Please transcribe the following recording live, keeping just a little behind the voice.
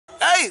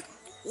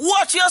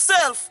Watch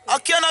yourself. A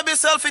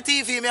Kanabis Selfi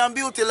TV, me and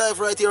Beauty Life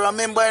right here.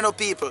 Remember, you know,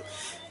 people.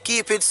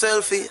 Keep it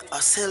selfie, a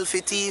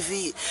selfie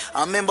TV.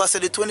 And remember, say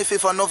the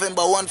 25th of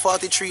November,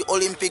 143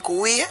 Olympic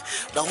Way.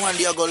 The one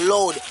day I go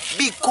loud.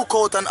 Big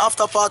cookout and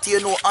after party, you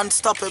know,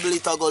 unstoppable.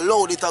 It I go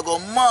loud, it I go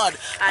mad.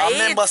 And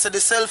remember, say the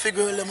selfie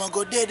girl, them I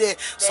go there.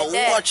 So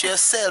watch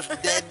yourself,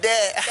 there.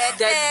 Yeah.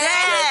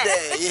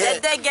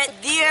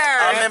 Get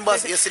there. I remember,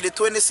 you see the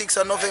 26th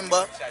of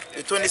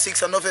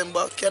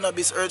November,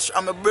 Cannabis Earth,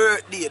 I'm a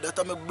birthday.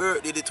 That's my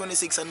birthday, the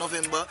 26th of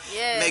November.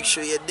 Yeah. Make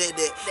sure you're there.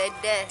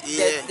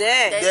 Yeah.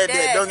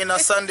 There. Down in a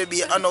Sunday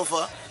be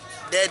Hanover.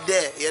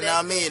 There. You know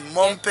what I mean?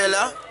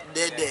 Mompella,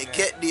 there.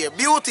 Get there.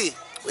 Beauty.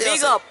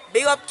 Big up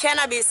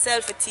Kanabis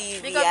Selfi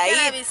TV. Big up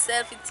Kanabis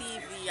Selfi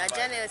TV. I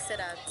just said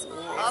that.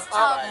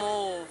 Up,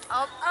 move.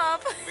 Up.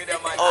 Up.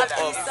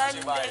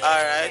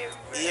 Alright.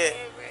 Yeah.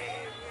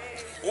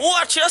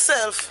 Watch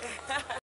yourself.